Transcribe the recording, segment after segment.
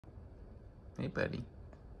Hey, buddy.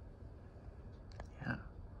 Yeah,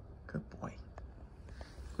 good boy.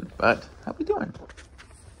 Good bud. How we doing?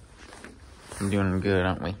 I'm doing good,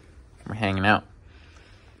 aren't we? We're hanging out.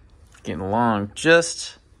 Getting along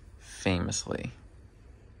just famously.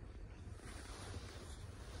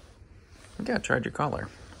 You gotta charge your collar.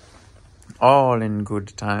 All in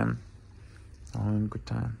good time. All in good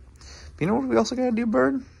time. But you know what we also gotta do,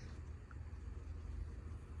 Bird?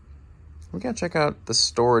 We gotta check out the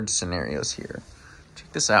storage scenarios here.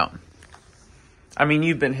 Check this out. I mean,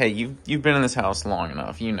 you've been in this house long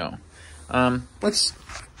enough, you know. Let's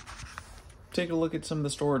take a look at some of the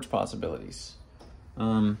storage possibilities.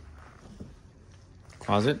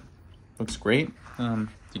 Closet looks great. You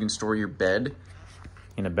can store your bed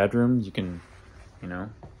in a bedroom. You can, you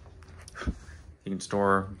can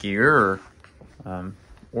store gear or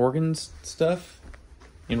organs stuff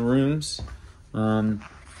in rooms.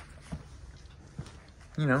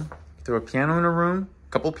 Throw a piano in a room,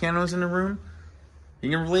 a couple pianos in a room.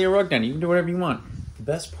 You can lay a rug down. You can do whatever you want. The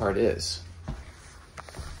best part is,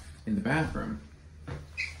 in the bathroom,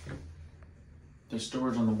 there's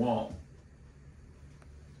storage on the wall.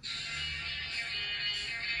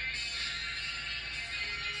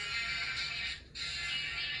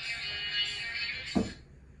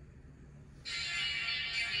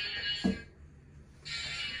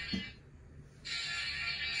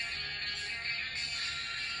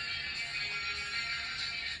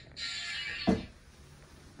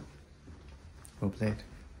 Well played.